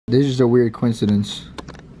This is a weird coincidence.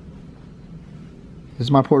 This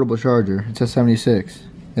is my portable charger. It says 76.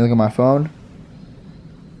 You look at my phone.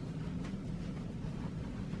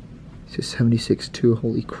 It says 76 too.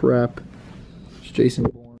 Holy crap. It's Jason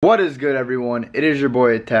Bourne. What is good, everyone? It is your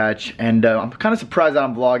boy Attach, and I'm kind of surprised that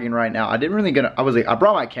I'm vlogging right now. I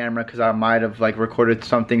brought my camera because I might have like recorded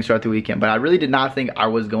some things throughout the weekend, but I really did not think I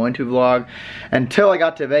was going to vlog until I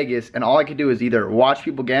got to Vegas, and all I could do is either watch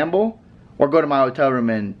people gamble or go to my hotel room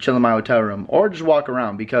and chill in my hotel room, or just walk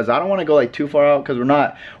around, because I don't want to go like too far out, because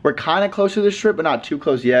we're kind of close to the strip, but not too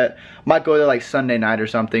close yet. Might go there like Sunday night or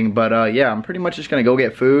something, but yeah, I'm pretty much just gonna go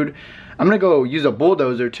get food. I'm gonna go use a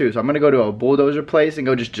bulldozer too, so I'm gonna go to a bulldozer place and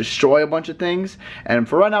go just destroy a bunch of things. And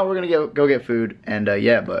for right now, we're gonna go get food. And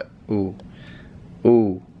yeah, but yeah,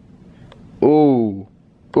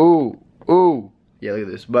 look at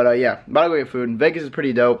this. But yeah, about to go get food. And Vegas is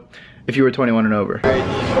pretty dope if you were 21 and over.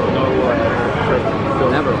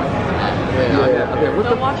 Never. Okay, what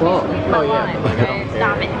the fuck? Oh yeah. Okay,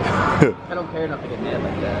 stop it. I don't care enough to get mad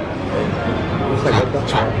like that.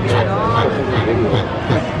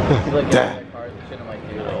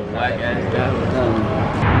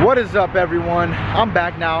 What is up, everyone? I'm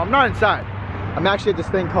back now. I'm not inside. I'm actually at this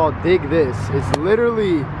thing called Dig This. It's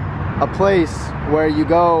literally a place where you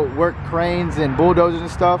go work cranes and bulldozers and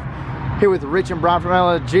stuff. Here with Rich and Brown from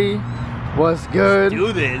MLG. What's good? Let's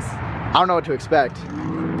do this. I don't know what to expect.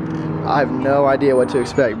 I have no idea what to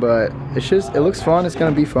expect, but it looks fun. It's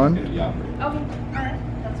gonna be fun. Okay, alright,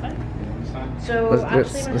 that's fine. So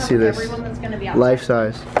let's see this. That's gonna be outside. Life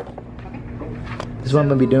size. Okay. This is what I'm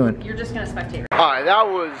gonna be doing. You're just gonna spectate. Alright, that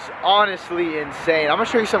was honestly insane. I'm gonna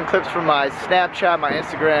show you some clips from my Snapchat, my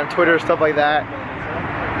Instagram, Twitter, stuff like that.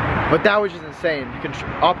 But that was just insane.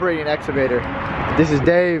 Operating an excavator. This is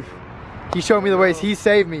Dave. He showed me the ways. He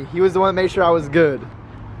saved me. He was the one that made sure I was good.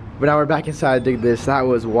 But now we're back inside Dig This. That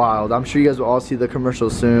was wild. I'm sure you guys will all see the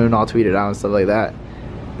commercial soon. I'll tweet it out and stuff like that.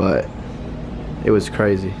 But it was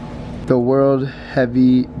crazy. The world's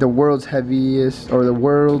heavy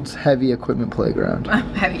heavy equipment playground.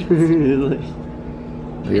 Heavy. Look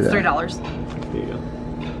It's at that. $3. There you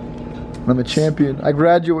go. I'm a champion. I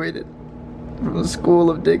graduated from the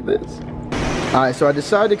school of Dig This. Alright, so I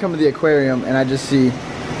decided to come to the aquarium, and I just see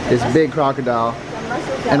this big crocodile.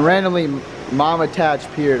 And randomly, Mom Attach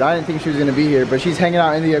appeared. I didn't think she was gonna be here, but she's hanging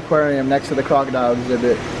out in the aquarium next to the crocodile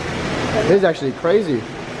exhibit. This is actually crazy.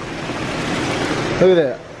 Look at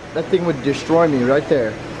that. That thing would destroy me right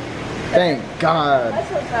there. Thank God.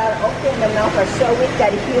 Muscles are open the mouth are so weak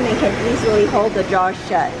that a human can easily hold the jaw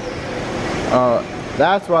shut.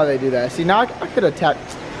 That's why they do that. See, now I could attack.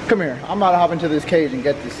 Come here. I'm about to hop into this cage and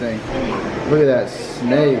get this thing. Look at that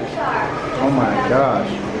snake. Oh my gosh.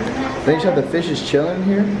 They just have the fishes chilling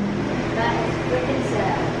here?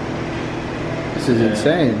 This is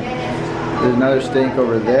insane. There's another snake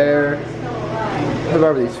over there. What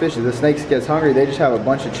about these fishes? The snakes gets hungry, they just have a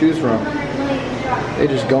bunch to choose from. They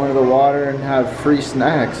just go into the water and have free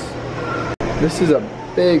snacks. This is a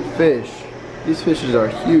big fish. These fishes are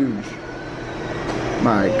huge.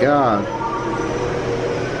 My God.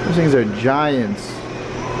 Those things are giants.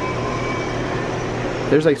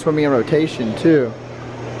 There's like swimming in rotation too.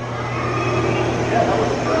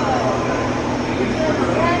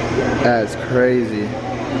 That's crazy.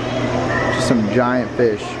 Just some giant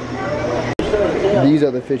fish. These are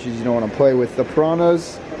the fishes you don't want to play with. The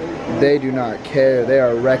piranhas, they do not care. They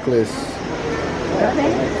are reckless.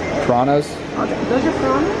 Piranhas? Those are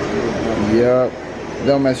piranhas? Yep.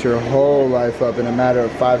 They'll mess your whole life up in a matter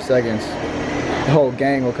of 5 seconds. The whole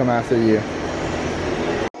gang will come after you.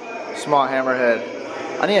 Small hammerhead.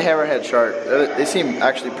 I need a hammerhead shark. They seem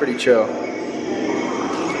actually pretty chill.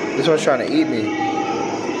 This one's trying to eat me.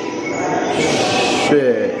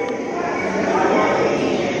 Shit.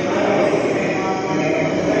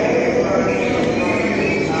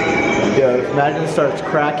 Yo, imagine it starts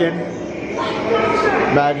cracking.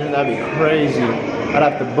 Imagine, that'd be crazy. I'd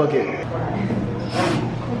have to book it.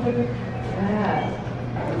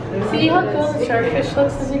 See how cool the starfish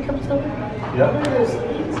looks as he comes over? Yep.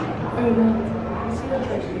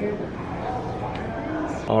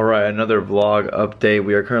 Alright, another vlog update.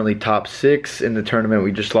 We are currently top 6 in the tournament.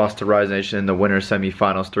 We just lost to Rise Nation in the winner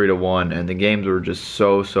semifinals 3-1, and the games were just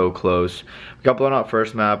so close. We got blown out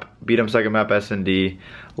first map, beat them second map S&D,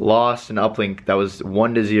 lost an uplink that was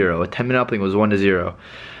 1-0. A 10-minute uplink was 1-0.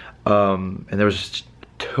 And there was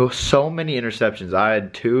so many interceptions. I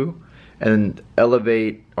had 2, and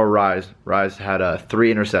Elevate or Rise had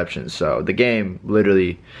 3 interceptions. So the game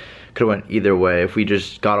literally could have went either way. If we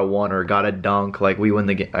just got a 1 or got a dunk, like we win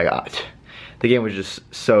the game. The game was just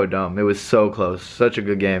so dumb. It was so close. Such a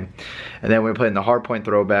good game. And then we played in the hardpoint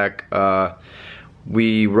throwback.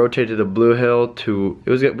 We rotated to Blue Hill to,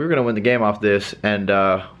 we were gonna win the game off this, and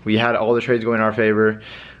we had all the trades going in our favor.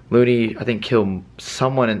 Looney, I think, killed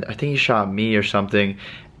someone, and I think he shot me or something,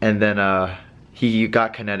 and then he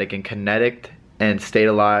got kinetic and kineticed and stayed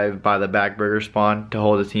alive by the back burger spawn to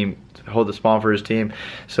hold the spawn for his team.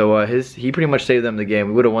 So he pretty much saved them the game.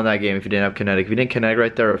 We would have won that game if he didn't have kinetic. If he didn't kinetic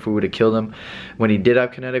right there, if we would have killed him when he did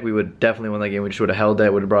have kinetic, we would definitely win that game. We just would have held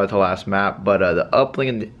that, would have brought it to the last map. But the uplink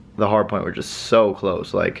and the hard point were just so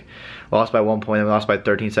close. Like, lost by 1 point, and we lost by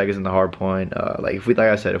 13 seconds in the hard point. Like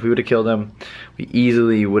I said, if we would have killed him, we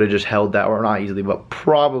easily would have just held that, or not easily, but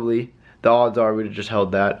probably the odds are we'd have just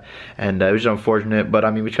held that. And it was just unfortunate, but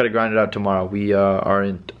I mean, we just gotta grind it out tomorrow.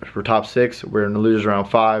 We're top 6. We're in the losers round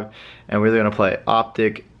 5, and we're either gonna play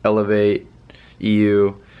Optic, Elevate,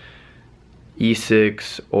 EU,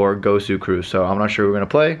 E6, or Gosu Crew. So I'm not sure who we're gonna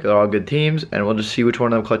play. They're all good teams, and we'll just see which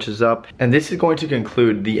one of them clutches up. And this is going to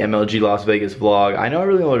conclude the MLG Las Vegas vlog. I know I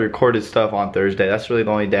really only recorded stuff on Thursday. That's really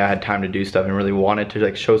the only day I had time to do stuff and really wanted to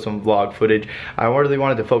like show some vlog footage. I really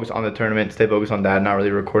wanted to focus on the tournament, stay focused on that, not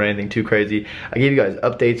really record anything too crazy. I gave you guys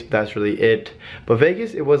updates, but that's really it. But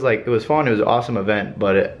Vegas, it was fun. It was an awesome event,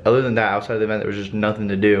 but other than that, outside of the event, there was just nothing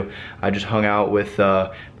to do. I just hung out with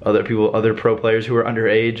other pro players who were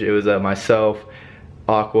underage. It was myself,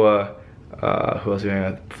 Aqua, who else we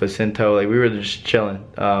hang with? Facinto. Like, we were just chilling.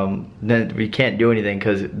 Then we can't do anything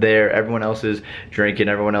because everyone else is drinking,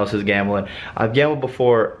 everyone else is gambling. I've gambled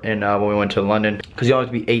before when we went to London, because you have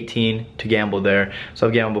to be 18 to gamble there. So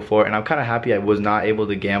I've gambled before, and I'm kind of happy I was not able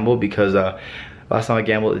to gamble because last time I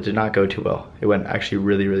gambled, it did not go too well. It went actually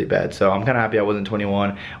really, really bad. So I'm kind of happy I wasn't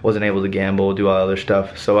 21, wasn't able to gamble, do all that other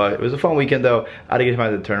stuff. So it was a fun weekend though. I had to get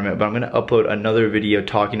to the tournament, but I'm gonna upload another video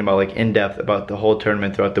talking about like in depth about the whole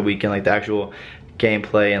tournament throughout the weekend, like the actual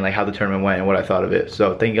gameplay and like how the tournament went and what I thought of it.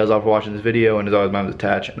 So thank you guys all for watching this video, and as always, my name is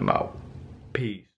Attach, and I'm out. Peace.